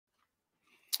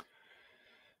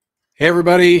Hey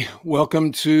everybody,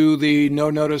 welcome to the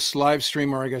No Notice live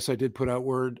stream, or I guess I did put out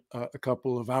word a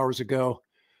couple of hours ago.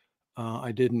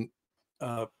 I didn't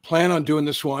plan on doing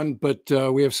this one, but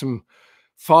we have some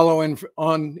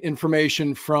follow-on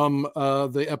information from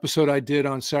the episode I did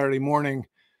on Saturday morning.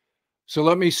 So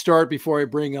let me start before I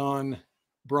bring on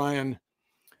Brian.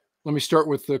 Let me start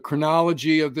with the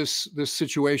chronology of this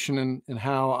situation and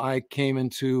how I came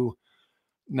into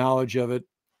knowledge of it.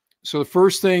 So the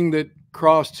first thing that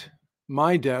crossed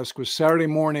my desk was Saturday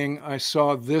morning. I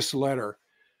saw this letter,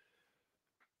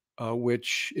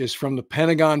 which is from the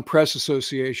Pentagon Press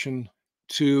Association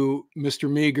to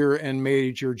Mr. Meager and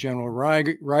Major General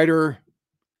Ryder.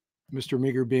 Mr.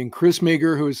 Meager being Chris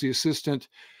Meager, who is the Assistant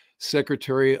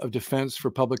Secretary of Defense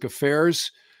for Public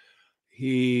Affairs.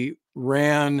 He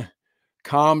ran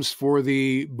comms for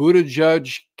the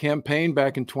Buttigieg campaign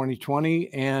back in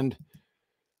 2020, and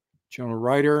General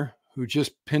Ryder, who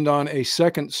just pinned on a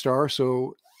second star,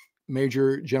 so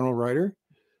Major General Ryder.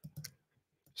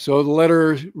 So the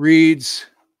letter reads,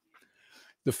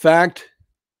 the fact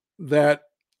that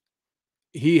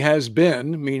he has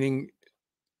been, meaning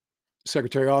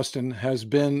Secretary Austin, has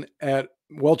been at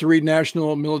Walter Reed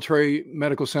National Military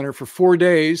Medical Center for 4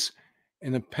 days,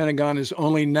 and the Pentagon is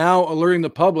only now alerting the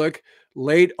public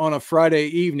late on a Friday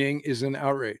evening is an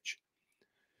outrage.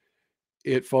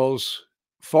 It falls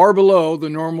far below the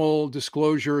normal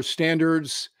disclosure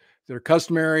standards that are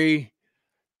customary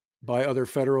by other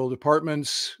federal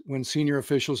departments when senior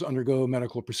officials undergo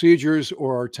medical procedures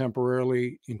or are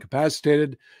temporarily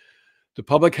incapacitated. The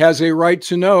public has a right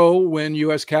to know when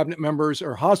U.S. cabinet members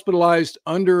are hospitalized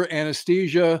under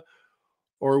anesthesia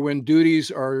or when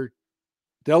duties are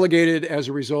delegated as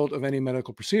a result of any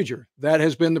medical procedure. That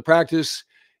has been the practice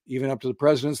even up to the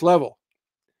president's level.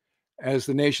 As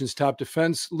the nation's top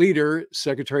defense leader,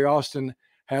 Secretary Austin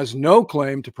has no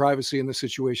claim to privacy in this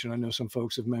situation. I know some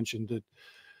folks have mentioned that.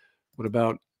 What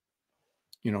about,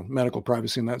 medical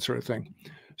privacy and that sort of thing?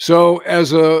 So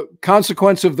as a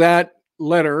consequence of that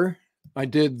letter, I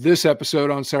did this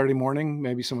episode on Saturday morning.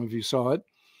 Maybe some of you saw it.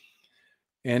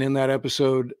 And in that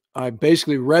episode, I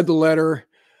basically read the letter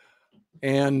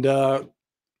and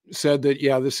said that,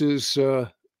 yeah, this is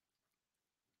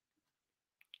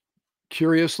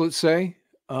curious, let's say,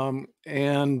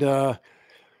 and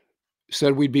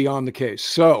said we'd be on the case.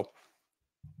 So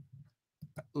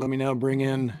let me now bring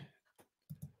in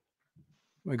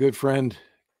my good friend,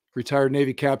 retired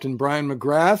Navy Captain Bryan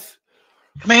McGrath.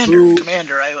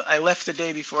 Commander, I left the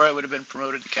day before I would have been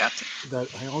promoted to captain. That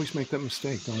I always make that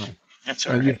mistake, don't I? That's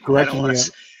all right. You've corrected me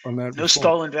on that. No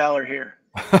stolen valor here.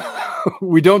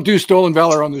 We don't do stolen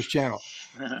valor on this channel.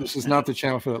 This is not the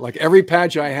channel for that. Like every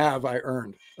patch I have, I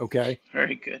earned. Okay.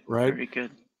 Very good. Right. Very good.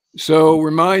 So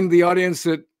remind the audience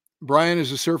that Brian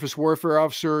is a surface warfare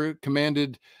officer,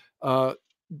 commanded an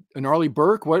Arleigh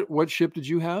Burke. What ship did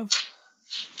you have?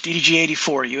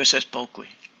 DDG-84, USS Bulkley.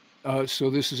 So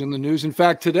this is in the news. In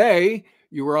fact, today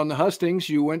you were on the hustings.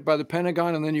 You went by the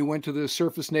Pentagon, and then you went to the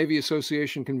Surface Navy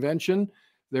Association convention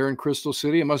there in Crystal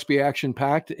City. It must be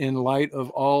action-packed in light of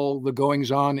all the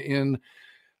goings-on in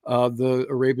the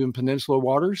Arabian Peninsula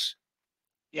waters.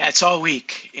 Yeah, it's all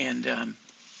week, and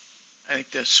I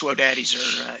think the SWO daddies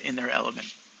are in their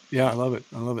element. Yeah, I love it.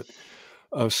 I love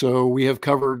it. So we have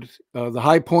covered the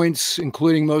high points,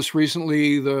 including most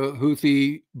recently the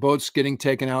Houthi boats getting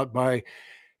taken out by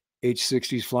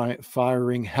H-60s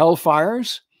firing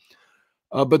Hellfires.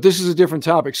 But this is a different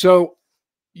topic. So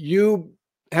you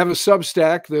have a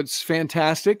Substack that's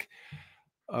fantastic.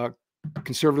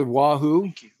 Conservative Wahoo.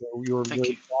 Thank you. So you're a Thank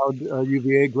very proud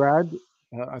UVA grad.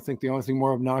 I think the only thing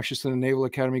more obnoxious than a Naval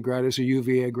Academy grad is a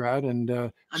UVA grad, and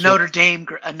a Notre Dame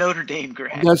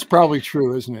grad. That's probably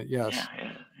true, isn't it? Yes.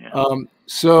 Yeah.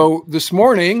 So this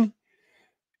morning,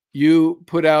 you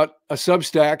put out a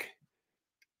Substack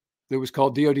that was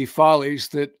called DoD Follies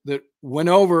that went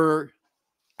over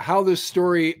how this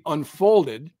story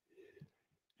unfolded,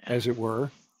 as it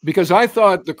were, because I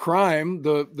thought the crime,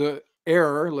 the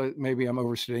error, maybe I'm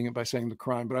overstating it by saying the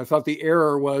crime, but I thought the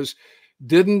error was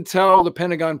didn't tell the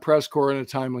Pentagon press corps in a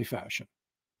timely fashion,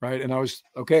 right? And I was,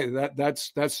 okay,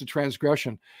 that's the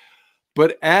transgression.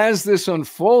 But as this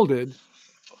unfolded,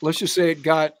 let's just say it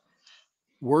got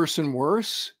worse and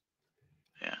worse.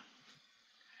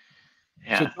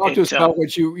 Yeah. So talk to us about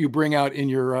what you bring out in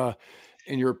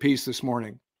your piece this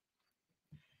morning.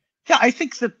 Yeah, I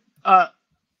think that I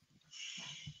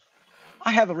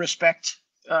have a respect.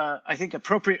 I think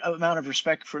appropriate amount of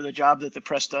respect for the job that the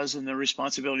press does and the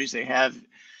responsibilities they have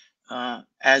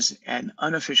as an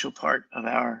unofficial part of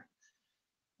our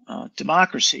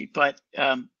democracy. But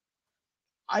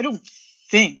I don't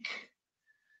think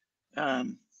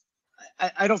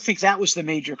I don't think that was the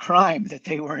major crime, that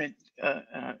they weren't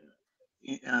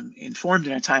informed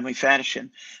in a timely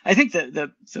fashion. I think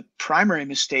the primary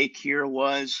mistake here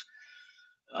was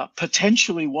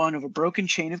potentially one of a broken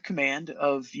chain of command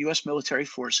of U.S. military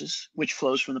forces, which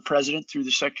flows from the president through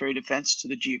the Secretary of Defense to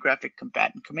the geographic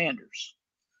combatant commanders.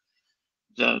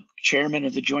 The chairman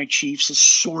of the Joint Chiefs is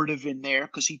sort of in there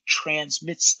because he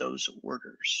transmits those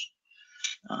orders.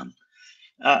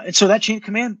 And so that chain of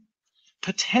command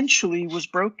potentially was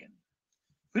broken.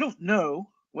 We don't know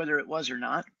whether it was or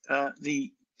not.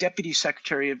 The Deputy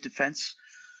Secretary of Defense,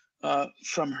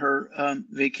 from her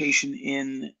vacation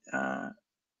in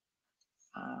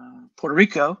Puerto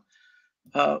Rico,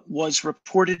 was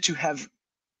reported to have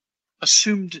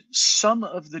assumed some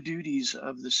of the duties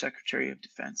of the Secretary of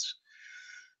Defense.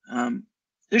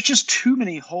 There's just too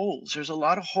many holes. There's a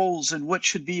lot of holes in what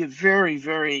should be a very,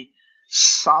 very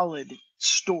solid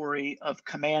story of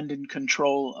command and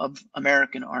control of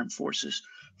American armed forces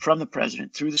from the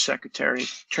president through the secretary,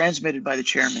 transmitted by the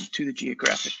chairman to the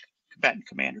geographic combatant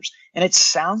commanders. And it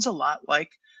sounds a lot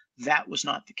like that was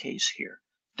not the case here.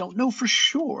 Don't know for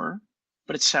sure,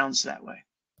 but it sounds that way.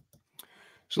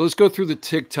 So let's go through the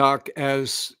TikTok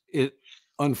as it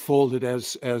unfolded,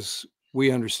 as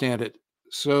we understand it.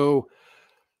 So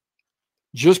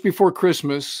just before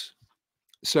Christmas,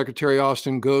 Secretary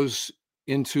Austin goes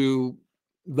into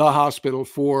the hospital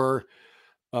for,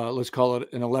 let's call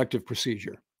it an elective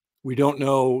procedure. We don't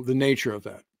know the nature of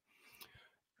that.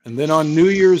 And then on New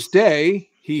Year's Day,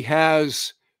 he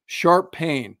has sharp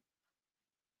pain.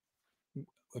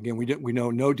 Again, we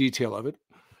know no detail of it,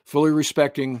 fully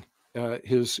respecting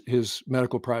his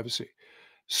medical privacy.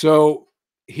 So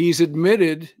he's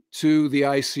admitted to the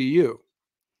ICU.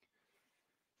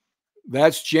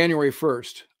 That's January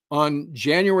 1st. On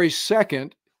January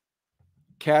 2nd,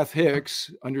 Kath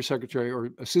Hicks, Undersecretary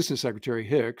or Assistant Secretary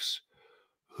Hicks,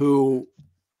 who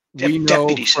we know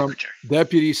Deputy from Secretary.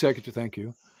 Deputy Secretary, thank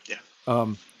you.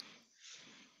 Yeah.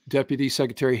 Deputy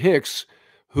Secretary Hicks,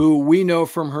 who we know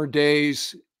from her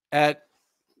days at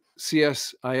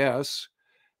CSIS,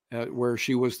 where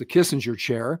she was the Kissinger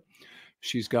Chair.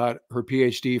 She's got her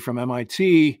PhD from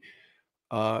MIT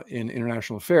in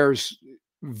international affairs.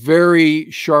 Very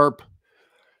sharp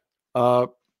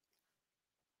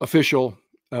official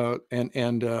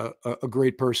and a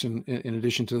great person in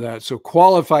addition to that. So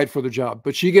qualified for the job.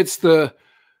 But she gets the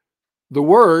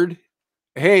word,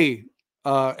 hey,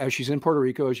 as she's in Puerto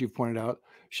Rico, as you've pointed out,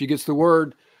 she gets the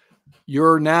word,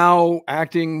 you're now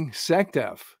acting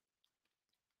SECDEF.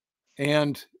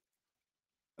 And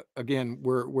again,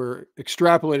 we're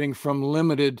extrapolating from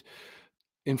limited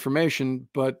information,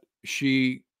 but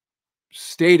she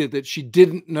stated that she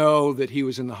didn't know that he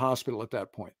was in the hospital at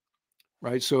that point,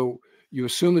 right? So you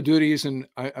assume the duties, and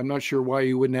I'm not sure why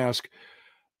you wouldn't ask,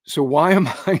 so why am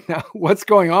I now, what's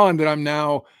going on that I'm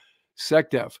now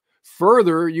SECDEF?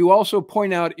 Further, you also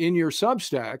point out in your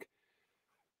Substack,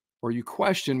 or you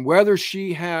question whether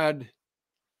she had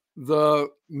the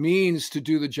means to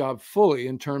do the job fully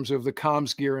in terms of the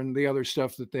comms gear and the other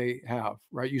stuff that they have,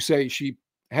 right? You say she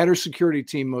had her security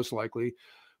team most likely,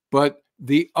 but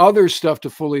the other stuff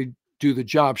to fully do the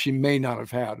job she may not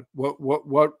have had. What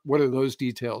are those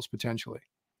details potentially?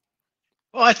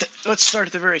 Well, let's start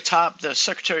at the very top. The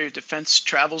Secretary of Defense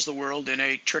travels the world in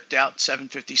a tricked out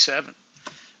 757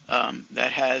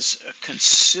 that has a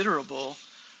considerable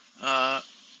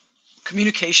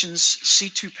communications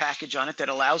C2 package on it that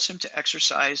allows him to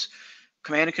exercise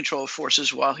command and control of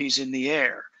forces while he's in the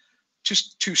air,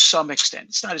 just to some extent.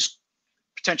 It's not as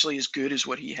potentially as good as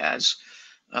what he has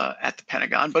at the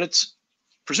Pentagon, but it's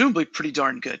presumably pretty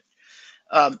darn good.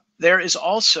 There is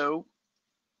also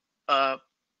a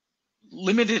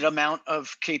limited amount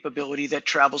of capability that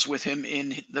travels with him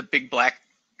in the big black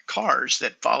cars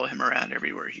that follow him around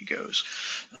everywhere he goes.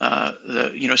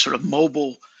 The sort of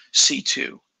mobile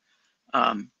C2.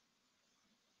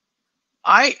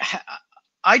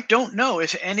 I don't know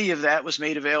if any of that was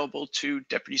made available to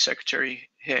Deputy Secretary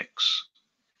Hicks.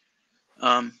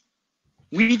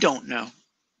 We don't know.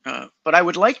 But I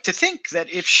would like to think that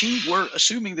if she were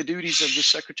assuming the duties of the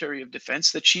Secretary of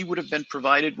Defense, that she would have been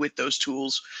provided with those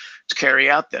tools to carry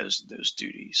out those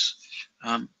duties.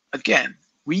 Again,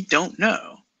 we don't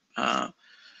know.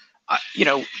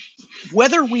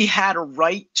 Whether we had a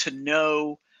right to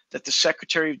know that the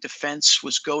Secretary of Defense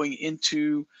was going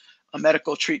into a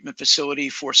medical treatment facility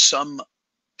for some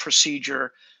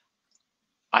procedure,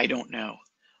 I don't know.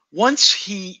 Once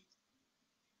he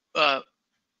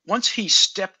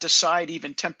stepped aside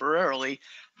even temporarily,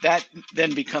 that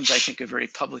then becomes, I think, a very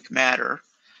public matter.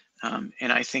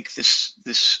 And I think this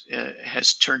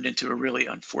has turned into a really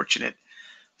unfortunate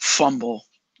fumble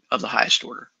of the highest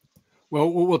order. Well,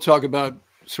 we'll talk about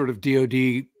sort of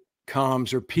DoD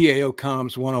comms or PAO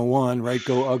comms 101, right?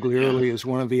 Go ugly early is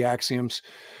one of the axioms.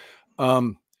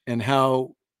 And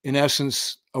how, in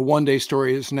essence, a one-day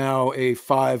story is now a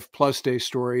 5+ day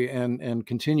story and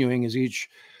continuing as each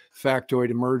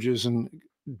factoid emerges and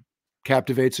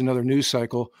captivates another news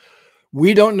cycle.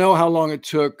 We don't know how long it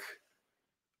took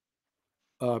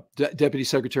Deputy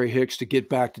Secretary Hicks to get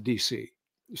back to DC.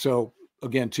 So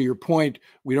again, to your point,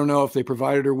 we don't know if they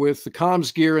provided her with the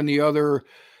comms gear and the other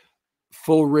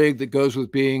full rig that goes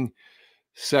with being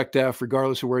SECDEF,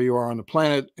 regardless of where you are on the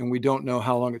planet. And we don't know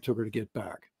how long it took her to get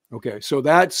back. Okay, so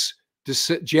that's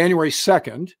January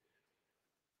 2nd.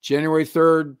 January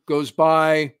 3rd goes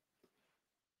by.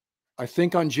 I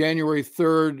think on January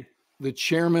 3rd, the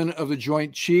chairman of the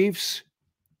Joint Chiefs,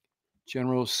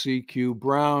 General C.Q.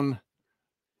 Brown,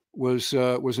 was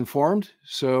informed.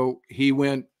 So he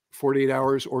went 48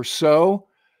 hours or so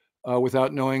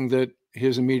without knowing that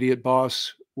his immediate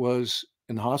boss was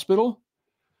in the hospital.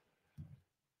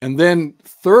 And then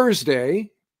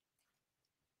Thursday,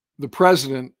 the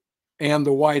president and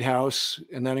the White House,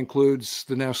 and that includes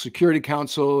the National Security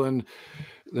Council and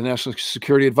the National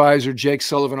Security Advisor, Jake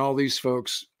Sullivan, all these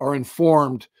folks are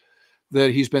informed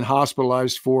that he's been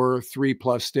hospitalized for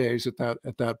 3+ days at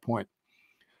that point.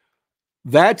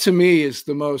 That to me is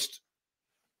the most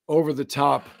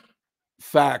over-the-top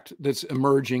fact that's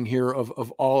emerging here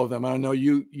of all of them. I know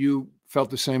you felt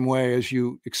the same way as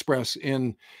you express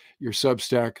in your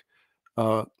Substack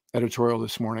editorial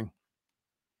this morning.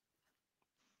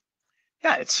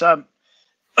 Yeah, it's and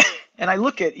I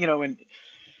look at, and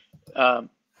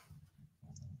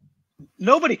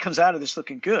nobody comes out of this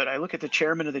looking good. I look at the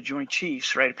chairman of the Joint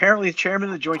Chiefs, right? Apparently the chairman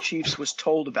of the Joint Chiefs was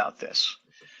told about this,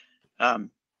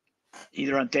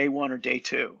 either on day 1 or day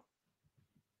 2.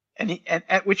 And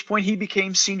at which point he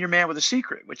became senior man with a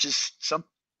secret, which is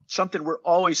something we're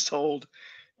always told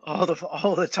all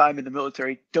the time in the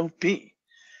military. Don't be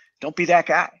that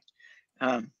guy.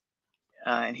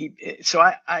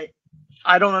 So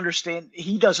I don't understand.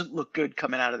 He doesn't look good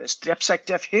coming out of this.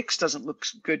 DepSecDef Hicks doesn't look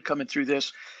good coming through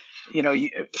this,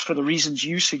 for the reasons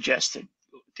you suggested.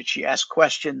 Did she ask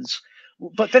questions?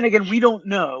 But then again, we don't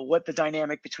know what the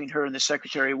dynamic between her and the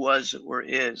secretary was or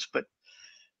is. But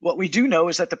what we do know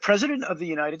is that the president of the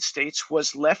United States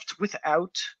was left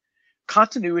without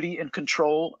continuity and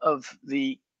control of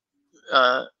the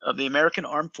American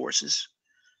Armed Forces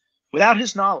without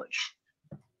his knowledge.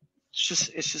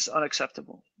 It's just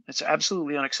unacceptable. It's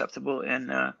absolutely unacceptable,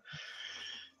 and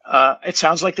it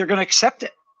sounds like they're going to accept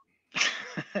it.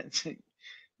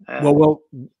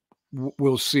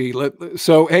 We'll see.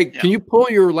 So, hey, Can you pull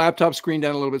your laptop screen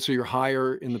down a little bit so you're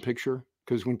higher in the picture?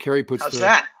 Because when Carrie puts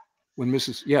that? When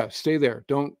Mrs. Stay there.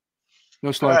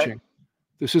 No slouching. Right.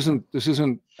 This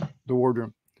isn't the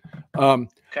wardroom. Okay.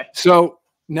 So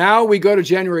now we go to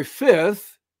January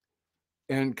 5th,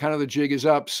 and kind of the jig is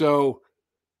up. So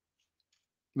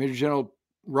Major General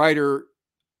Ryder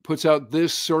puts out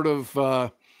this sort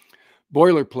of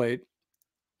boilerplate.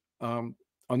 On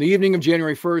the evening of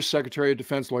January 1st, Secretary of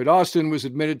Defense Lloyd Austin was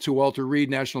admitted to Walter Reed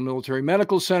National Military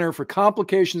Medical Center for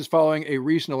complications following a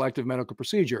recent elective medical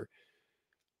procedure.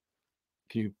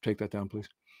 Can you take that down, please?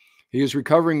 He is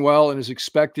recovering well and is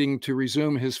expecting to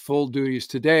resume his full duties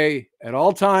today. At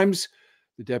all times,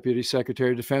 the Deputy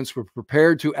Secretary of Defense were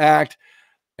prepared to act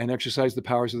and exercise the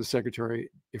powers of the Secretary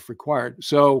if required.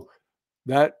 So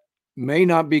that may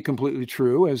not be completely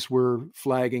true, as we're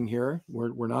flagging here.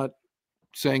 We're not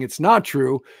saying it's not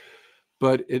true,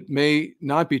 but it may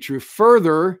not be true.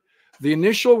 Further, the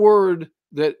initial word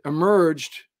that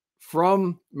emerged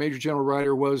from Major General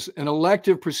Ryder was an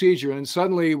elective procedure, and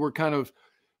suddenly we're kind of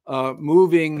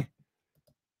moving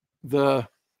the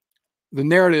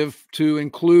narrative to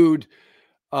include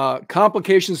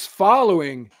complications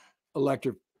following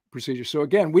elective procedure. So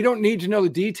again, we don't need to know the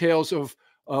details of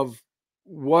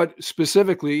what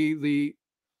specifically the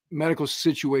medical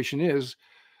situation is,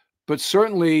 but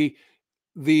certainly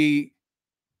the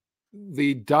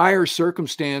dire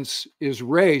circumstance is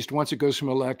raised once it goes from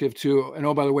elective to, and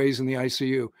oh, by the way, he's in the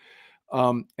ICU.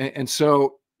 And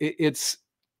so it's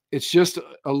just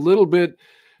a little bit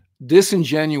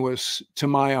disingenuous to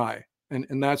my eye.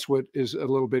 And that's what is a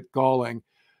little bit galling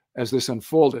as this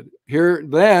unfolded. Here,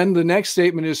 then, the next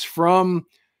statement is from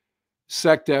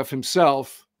SECDEF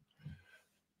himself,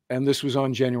 and this was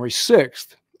on January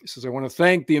 6th. He says, I want to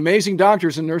thank the amazing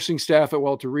doctors and nursing staff at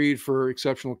Walter Reed for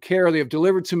exceptional care they have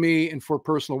delivered to me and for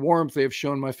personal warmth they have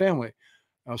shown my family.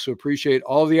 I also appreciate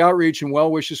all of the outreach and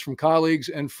well wishes from colleagues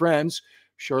and friends.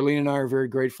 Charlene and I are very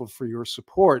grateful for your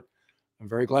support. I'm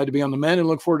very glad to be on the mend and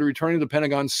look forward to returning to the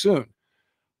Pentagon soon.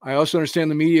 I also understand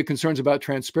the media concerns about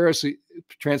transparency,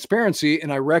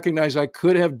 and I recognize I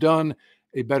could have done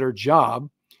a better job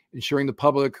ensuring the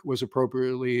public was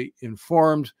appropriately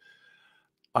informed.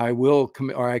 I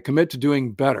commit to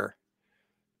doing better.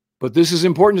 But this is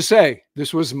important to say.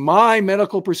 This was my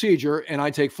medical procedure, and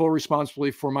I take full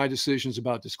responsibility for my decisions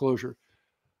about disclosure.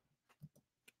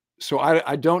 So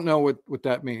I don't know what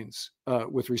that means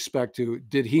with respect to,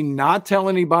 did he not tell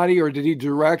anybody, or did he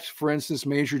direct, for instance,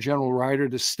 Major General Ryder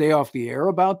to stay off the air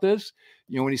about this?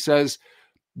 You know, when he says,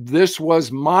 this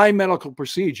was my medical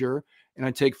procedure and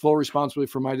I take full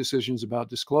responsibility for my decisions about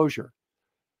disclosure.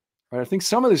 Right? I think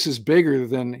some of this is bigger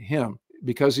than him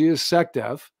because he is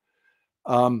SECDEF.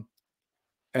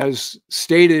 As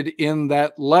stated in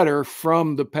that letter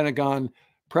from the Pentagon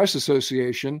Press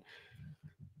Association,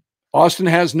 Austin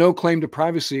has no claim to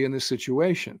privacy in this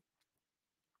situation,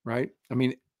 right? I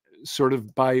mean, sort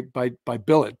of by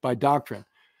billet, by doctrine.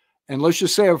 And let's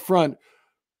just say up front,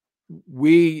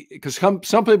 because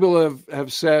some people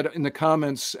have said in the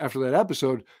comments after that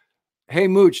episode, hey,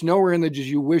 Mooch, nowhere in there did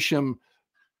you wish him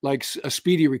like a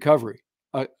speedy recovery.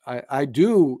 I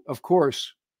do, of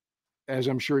course, as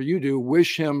I'm sure you do,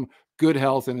 wish him good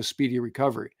health and a speedy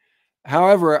recovery.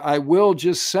 However, I will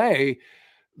just say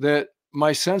that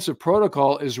my sense of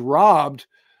protocol is robbed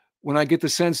when I get the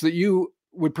sense that you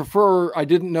would prefer I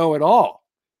didn't know at all,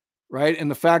 right?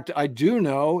 And the fact I do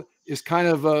know is kind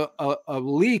of a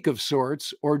leak of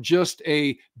sorts, or just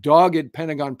a dogged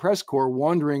Pentagon press corps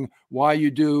wondering why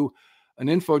you do an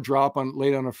info drop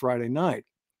late on a Friday night,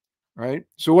 right?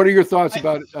 So what are your thoughts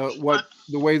about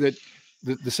the way that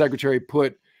the secretary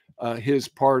put his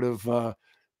part of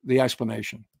the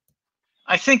explanation?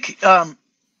 I think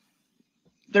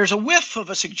there's a whiff of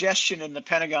a suggestion in the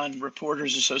Pentagon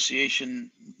Reporters Association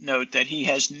note that he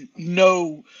has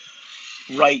no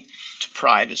right to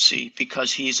privacy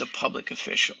because he's a public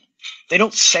official. They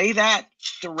don't say that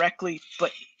directly,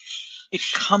 but it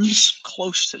comes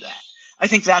close to that. I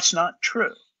think that's not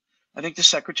true. I think the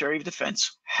Secretary of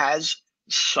Defense has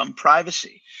some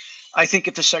privacy. I think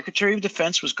if the Secretary of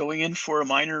Defense was going in for a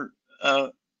minor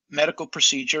medical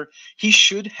procedure, he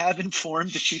should have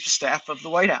informed the Chief of Staff of the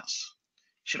White House.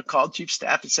 Should have called Chief of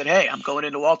Staff and said, hey, I'm going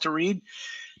into Walter Reed.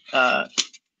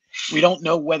 We don't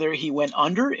know whether he went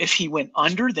under. If he went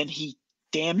under, then he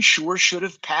damn sure should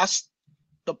have passed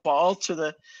the ball to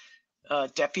the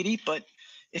deputy. But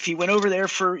if he went over there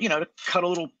for, to cut a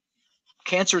little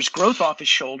cancerous growth off his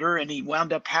shoulder and he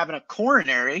wound up having a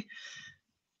coronary,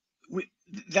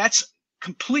 that's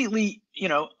completely,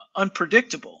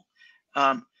 unpredictable.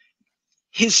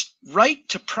 His right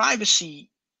to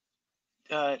privacy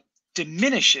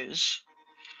diminishes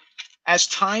as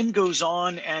time goes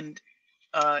on, and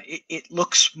it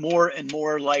looks more and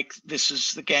more like this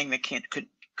is the gang that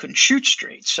couldn't shoot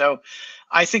straight. So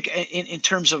I think in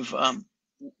terms of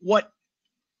what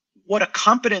a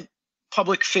competent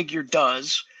public figure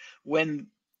does when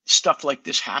stuff like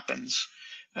this happens,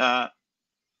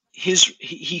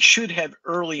 he should have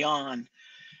early on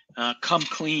come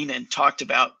clean and talked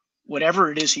about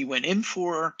whatever it is he went in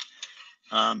for,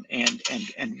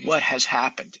 and what has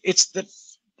happened. It's the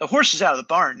horse is out of the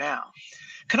barn now.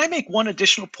 Can I make one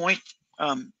additional point?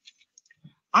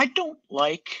 I don't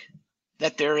like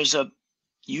that there is a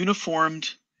uniformed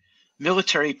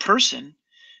military person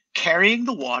carrying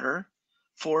the water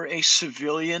for a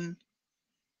civilian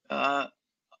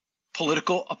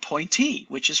political appointee,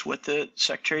 which is what the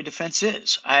Secretary of Defense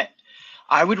is.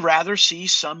 I would rather see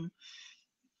some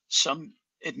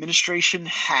administration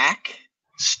hack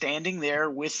standing there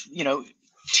with,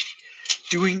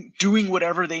 doing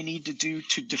whatever they need to do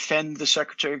to defend the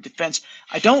Secretary of Defense.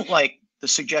 I don't like the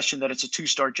suggestion that it's a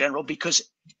two-star general, because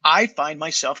I find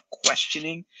myself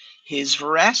questioning his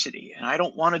veracity, and I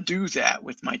don't want to do that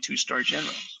with my two-star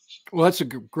general. Well, that's a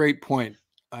great point.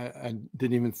 I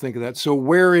didn't even think of that. So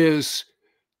where is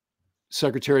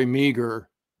Secretary Meager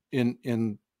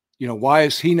in why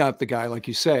is he not the guy, like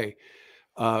you say,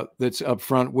 that's up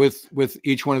front with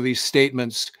each one of these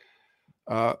statements?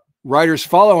 Ryder's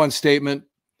follow-on statement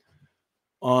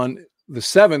on the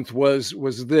 7th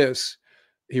was this: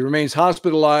 he remains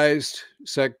hospitalized.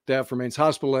 SECDEF remains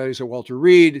hospitalized at Walter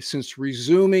Reed. Since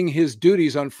resuming his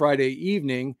duties on Friday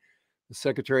evening, the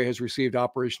Secretary has received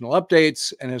operational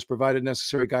updates and has provided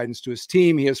necessary guidance to his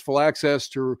team. He has full access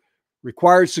to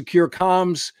required secure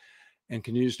comms and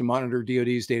continues to monitor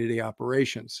DoD's day-to-day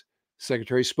operations. The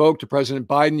Secretary spoke to President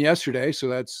Biden yesterday, so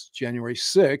that's January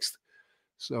 6th.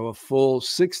 So a full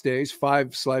 6 days,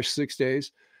 5/6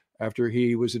 days after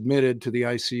he was admitted to the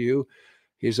ICU.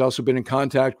 He's also been in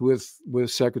contact with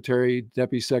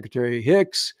Deputy Secretary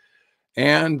Hicks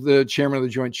and the chairman of the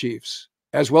Joint Chiefs,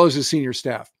 as well as his senior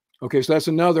staff. Okay, so that's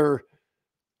another.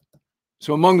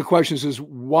 So among the questions is,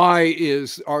 why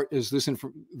is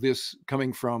this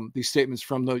coming from, these statements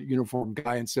from the uniformed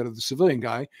guy instead of the civilian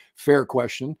guy? Fair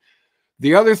question.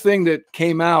 The other thing that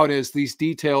came out is these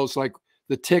details, like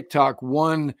the TikTok,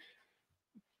 one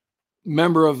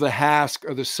member of the HASC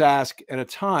or the SASC at a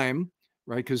time,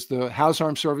 right? Because the House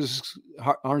Armed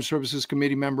Services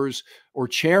Committee members or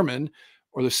chairman,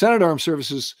 or the Senate Armed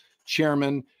Services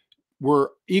chairman,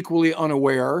 were equally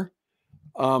unaware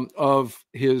of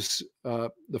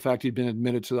the fact he'd been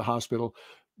admitted to the hospital.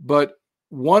 But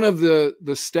one of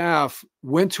the staff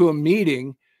went to a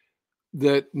meeting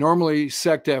that normally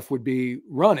SECDEF would be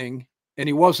running, and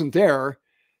he wasn't there,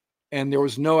 and there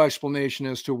was no explanation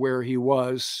as to where he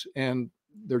was. And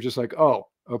they're just like, oh,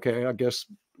 okay, I guess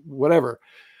whatever.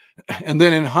 And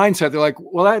then in hindsight, they're like,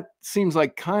 well, that seems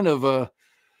like kind of a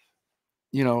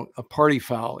party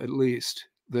foul, at least,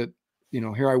 that,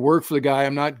 here I work for the guy.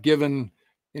 I'm not given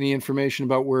any information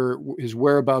about where his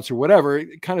whereabouts or whatever.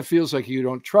 It kind of feels like you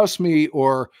don't trust me,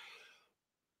 or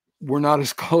we're not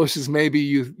as close as maybe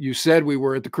you said we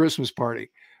were at the Christmas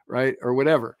party, right? Or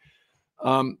whatever.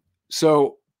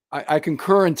 So I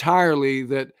concur entirely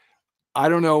that I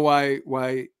don't know why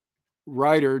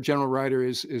General Ryder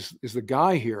is the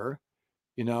guy here.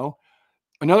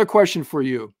 Another question for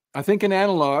you. I think an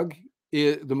analog,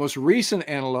 the most recent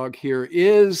analog here,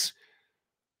 is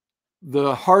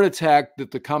the heart attack that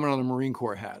the Commandant of the Marine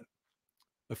Corps had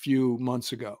a few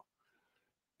months ago.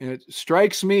 And it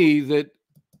strikes me that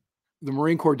the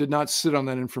Marine Corps did not sit on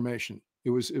that information.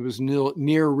 It was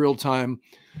near real time.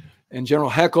 And General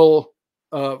Heckel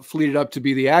fleeted up to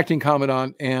be the acting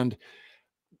commandant, and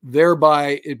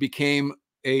thereby it became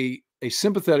a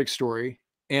sympathetic story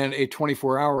and a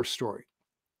 24-hour story,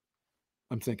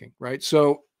 I'm thinking, right?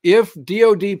 So if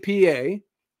DODPA,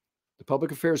 the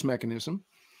public affairs mechanism,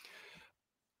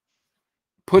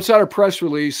 puts out a press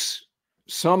release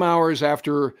some hours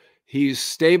after he's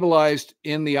stabilized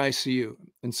in the ICU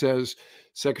and says,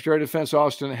 Secretary of Defense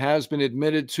Austin has been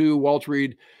admitted to Walter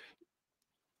Reed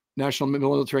National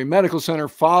Military Medical Center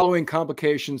following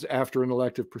complications after an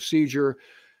elective procedure.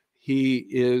 He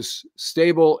is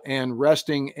stable and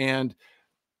resting and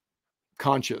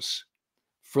conscious.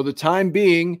 For the time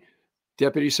being,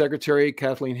 Deputy Secretary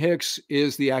Kathleen Hicks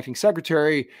is the acting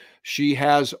secretary. She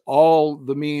has all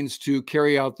the means to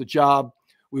carry out the job.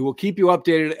 We will keep you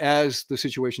updated as the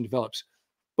situation develops.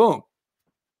 Boom.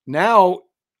 Now,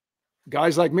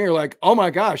 guys like me are like, oh my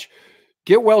gosh,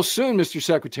 get well soon, Mr.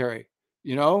 Secretary.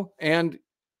 And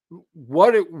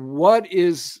what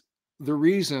is the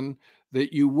reason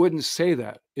that you wouldn't say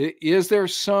that? Is there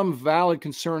some valid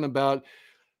concern about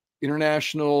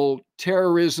international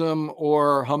terrorism,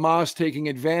 or Hamas taking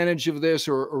advantage of this,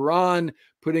 or Iran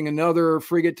putting another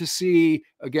frigate to sea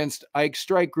against Ike's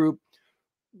strike group?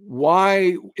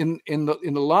 Why, in the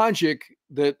logic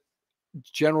that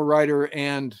General Ryder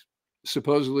and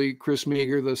supposedly Chris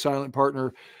Meagher, the silent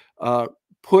partner,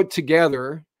 put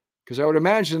together, because I would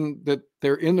imagine that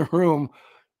they're in the room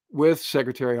with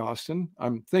Secretary Austin,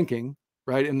 I'm thinking,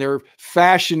 right? And they're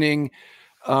fashioning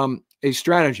a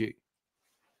strategy.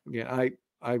 Again,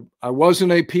 I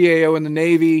wasn't a PAO in the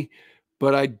Navy,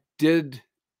 but I did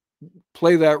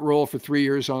play that role for 3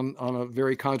 years on a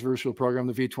very controversial program,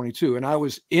 the V-22. And I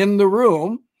was in the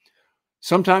room,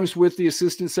 sometimes with the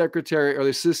Assistant Secretary or the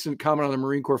Assistant Commandant of the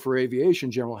Marine Corps for Aviation,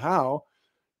 General Howe,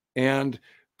 and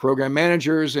program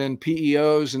managers and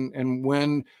PEOs. And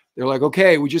when they're like,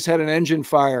 okay, we just had an engine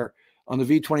fire on the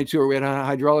V-22, or we had a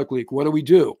hydraulic leak, what do we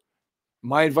do?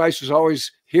 My advice was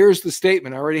always, here's the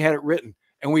statement. I already had it written.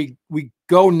 And we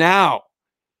go now,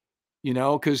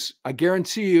 because I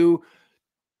guarantee you,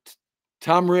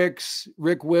 Tom Ricks,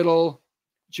 Rick Whittle,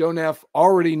 Joe Neff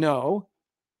already know,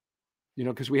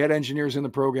 because we had engineers in the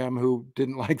program who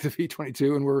didn't like the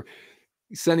V-22 and we're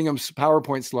sending them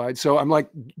PowerPoint slides. So I'm like,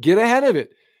 get ahead of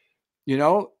it.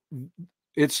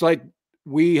 It's like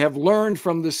we have learned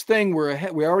from this thing.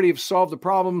 We already have solved the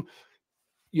problem.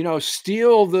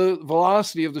 Steal the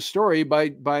velocity of the story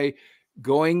by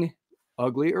going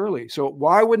ugly early. So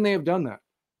why wouldn't they have done that?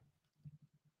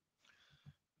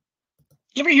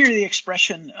 You ever hear the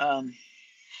expression,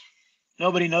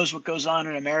 nobody knows what goes on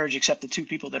in a marriage except the two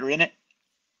people that are in it?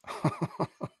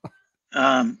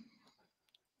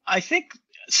 I think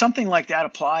something like that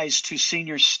applies to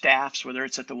senior staffs, whether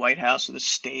it's at the White House or the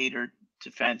state or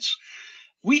defense.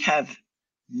 We have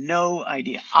no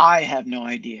idea. I have no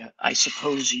idea. I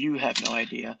suppose you have no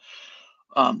idea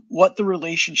what the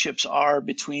relationships are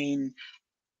between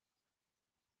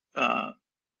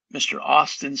Mr.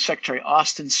 Austin, Secretary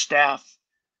Austin's staff,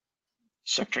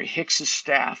 Secretary Hicks's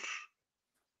staff,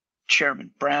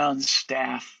 Chairman Brown's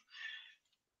staff.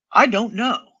 I don't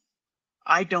know.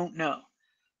 I don't know.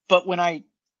 But when I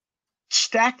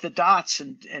stack the dots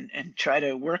and try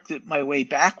to work my way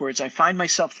backwards, I find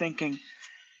myself thinking,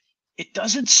 it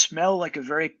doesn't smell like a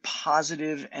very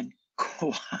positive and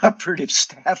cooperative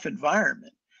staff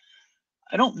environment.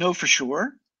 I don't know for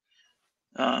sure.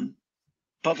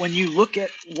 But when you look at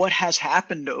what has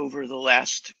happened over the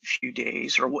last few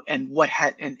days, and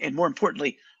more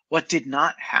importantly, what did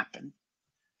not happen,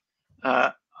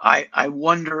 I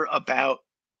wonder about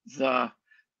the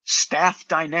staff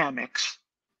dynamics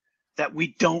that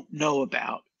we don't know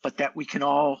about, but that we can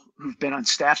all, who've been on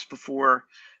staffs before,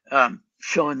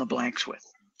 fill in the blanks with.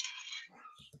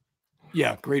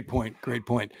 Yeah, great point. Great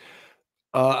point.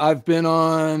 I've been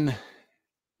on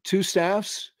 2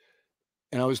 staffs,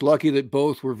 and I was lucky that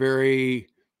both were very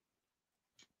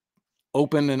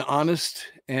open and honest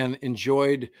and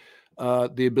enjoyed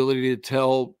the ability to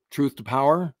tell truth to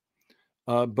power.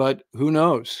 But who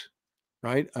knows,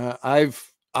 right? I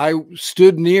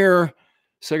stood near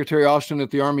Secretary Austin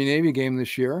at the Army-Navy game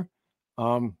this year,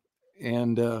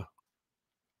 and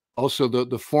also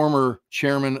the former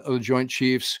chairman of the Joint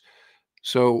Chiefs.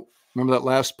 So remember that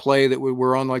last play that we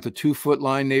were on like the 2-foot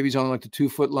line, Navy's on like the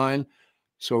 2-foot line.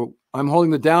 So I'm holding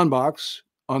the down box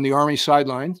on the Army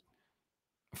sideline.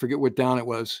 I forget what down it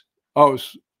was. Oh,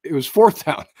 it was 4th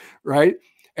down, right?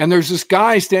 And there's this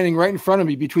guy standing right in front of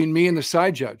me between me and the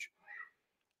side judge.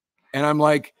 And I'm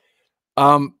like,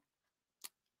 I'm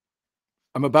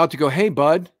about to go, hey,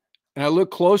 bud. And I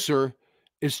look closer.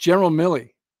 It's General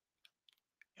Milley.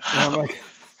 And I'm like,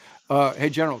 hey,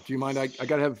 General, do you mind? I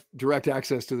got to have direct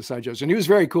access to the side judge. And he was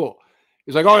very cool.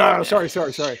 He's like, oh, no, sorry.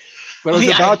 But I was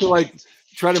about to like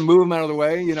try to move him out of the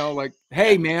way, like,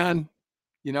 hey, man,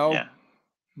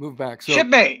 move back. So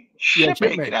shipmate,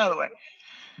 get out of the way.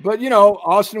 But,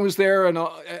 Austin was there, and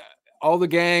all the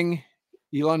gang,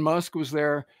 Elon Musk was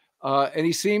there. And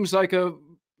he seems like a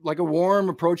warm,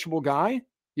 approachable guy.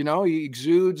 He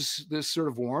exudes this sort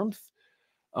of warmth.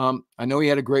 I know he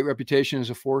had a great reputation as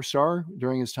a 4-star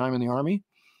during his time in the Army.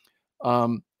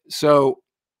 But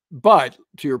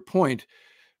to your point,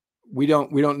 we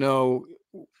don't know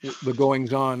the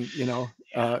goings on,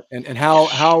 and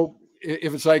how,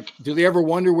 if it's like, do they ever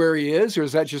wonder where he is, or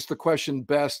is that just the question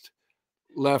best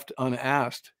left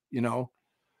unasked?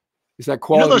 Is that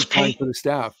quality time for the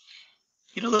staff?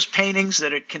 Those paintings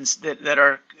that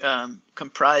are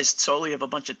comprised solely of a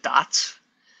bunch of dots,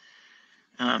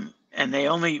 and they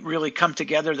only really come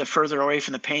together the further away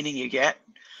from the painting you get.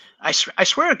 I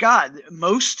swear to God,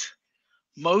 most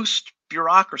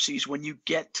bureaucracies, when you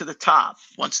get to the top,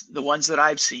 the ones that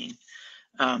I've seen,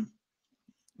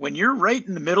 when you're right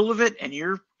in the middle of it, and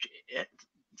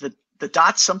the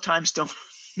dots sometimes don't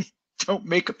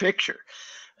make a picture,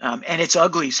 and it's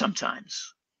ugly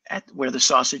sometimes at where the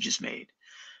sausage is made.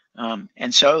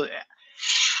 And so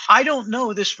I don't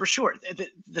know this for sure.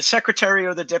 The secretary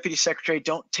or the deputy secretary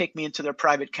don't take me into their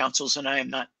private councils, and I am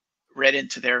not read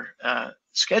into their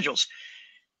schedules.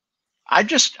 I'm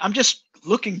just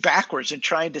looking backwards and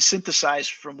trying to synthesize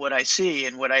from what I see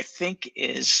and what I think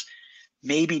is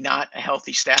maybe not a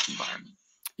healthy staff environment.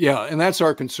 Yeah, and that's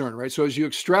our concern, right? So as you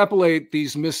extrapolate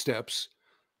these missteps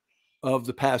of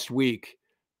the past week,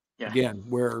 again,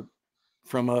 where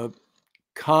from a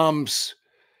comms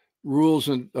rules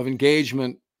of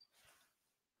engagement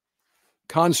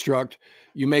construct,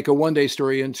 you make a 1-day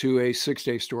story into a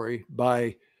 6-day story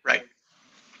by,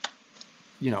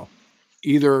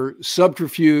 either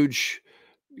subterfuge,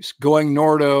 going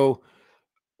Nordo,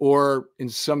 or in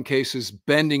some cases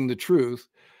bending the truth.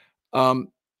 The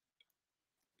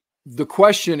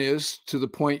question is, to the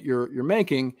point you're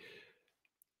making,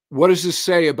 what does this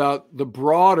say about the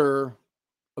broader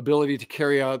ability to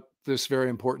carry out this very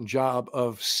important job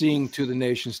of seeing to the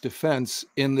nation's defense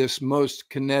in this most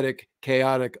kinetic,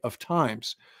 chaotic of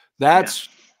times? That's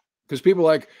because people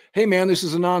are like, hey, man, this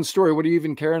is a non-story. What are you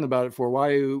even caring about it for? Why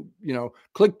are you,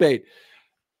 clickbait?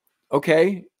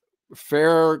 Okay,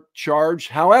 fair charge.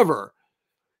 However,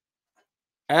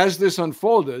 as this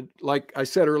unfolded, like I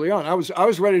said early on, I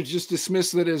was ready to just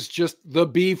dismiss it as just the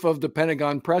beef of the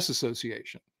Pentagon Press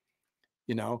Association,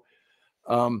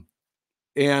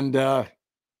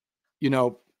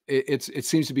 it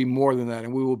seems to be more than that,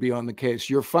 and we will be on the case.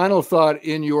 Your final thought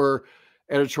in your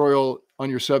editorial on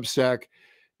your Substack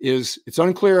is, it's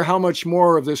unclear how much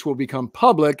more of this will become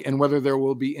public and whether there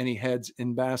will be any heads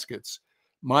in baskets.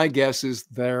 My guess is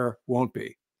there won't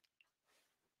be.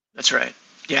 That's right.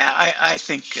 Yeah, I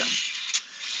think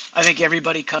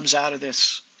everybody comes out of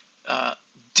this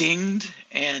dinged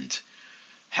and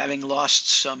having lost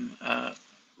some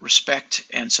respect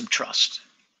and some trust.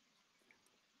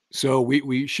 So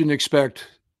we shouldn't expect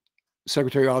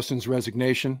Secretary Austin's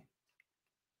resignation.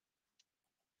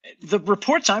 The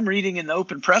reports I'm reading in the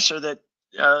open press are that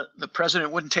the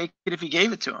president wouldn't take it if he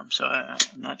gave it to him. So I'm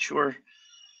not sure.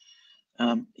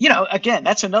 You know, again,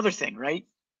 that's another thing, right?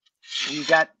 We've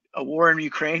got a war in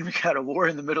Ukraine. We've got a war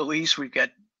in the Middle East. We've got,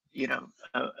 you know,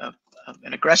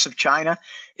 an aggressive China.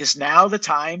 Is now the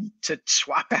time to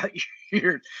swap out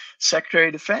your Secretary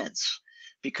of Defense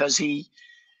because he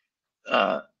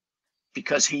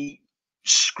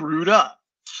screwed up.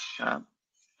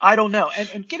 I don't know.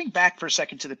 And getting back for a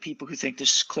second to the people who think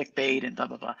this is clickbait and blah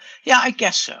blah blah. Yeah, I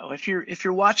guess so. If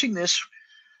you're watching this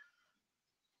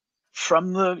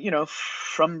from the, you know,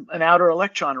 from an outer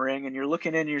electron ring and you're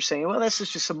looking in and you're saying, well, this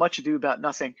is just so much ado about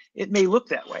nothing, it may look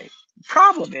that way. The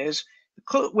problem is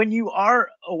when you are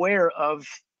aware of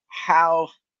how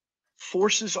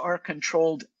forces are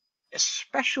controlled,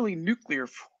 especially nuclear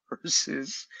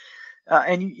forces,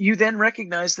 and you then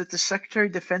recognize that the Secretary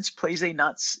of Defense plays a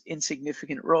not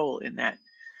insignificant role in that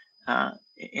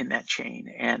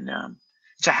chain, and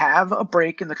to have a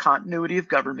break in the continuity of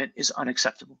government is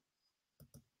unacceptable.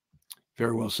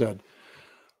 Very well said.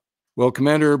 Well,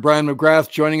 Commander Bryan McGrath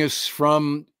joining us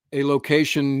from a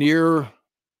location near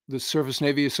the Surface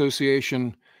Navy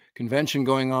Association convention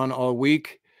going on all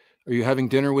week. Are you having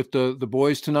dinner with the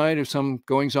boys tonight, or some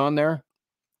goings on there?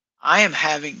 I am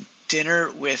having dinner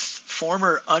with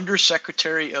former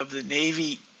Undersecretary of the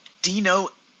Navy Dino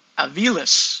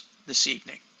Aviles this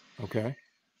evening. Okay.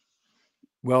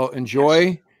 Well,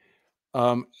 enjoy.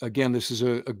 Yes. Again, this is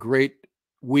a great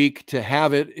week to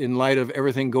have it in light of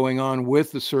everything going on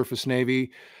with the Surface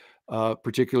Navy,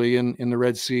 particularly in the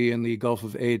Red Sea and the Gulf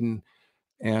of Aden.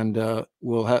 And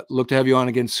we'll look to have you on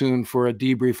again soon for a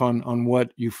debrief on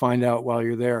what you find out while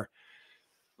you're there.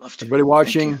 Love to. Everybody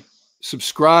watching,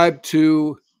 subscribe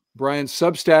to Brian's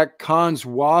Substack, Cons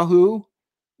Wahoo.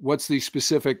 What's the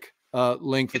specific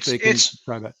link that they can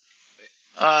subscribe at?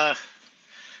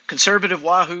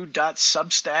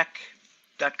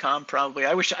 conservativewahoo.substack.com, probably.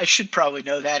 I should probably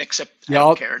know that, except I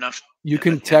don't care enough. You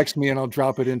can text me and I'll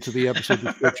drop it into the episode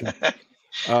description.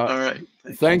 All right.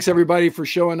 Thanks everybody for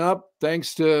showing up.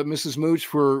 Thanks to Mrs. Mooch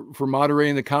for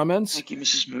moderating the comments. Thank you,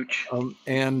 Mrs. Mooch.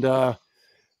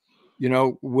 You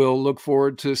know, we'll look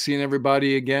forward to seeing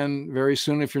everybody again very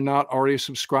soon. If you're not already a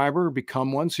subscriber,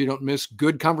 become one so you don't miss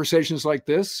good conversations like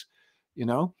this, you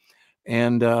know,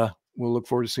 and we'll look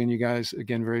forward to seeing you guys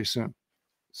again very soon.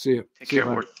 See you. Take care,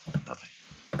 Ward. Bye-bye.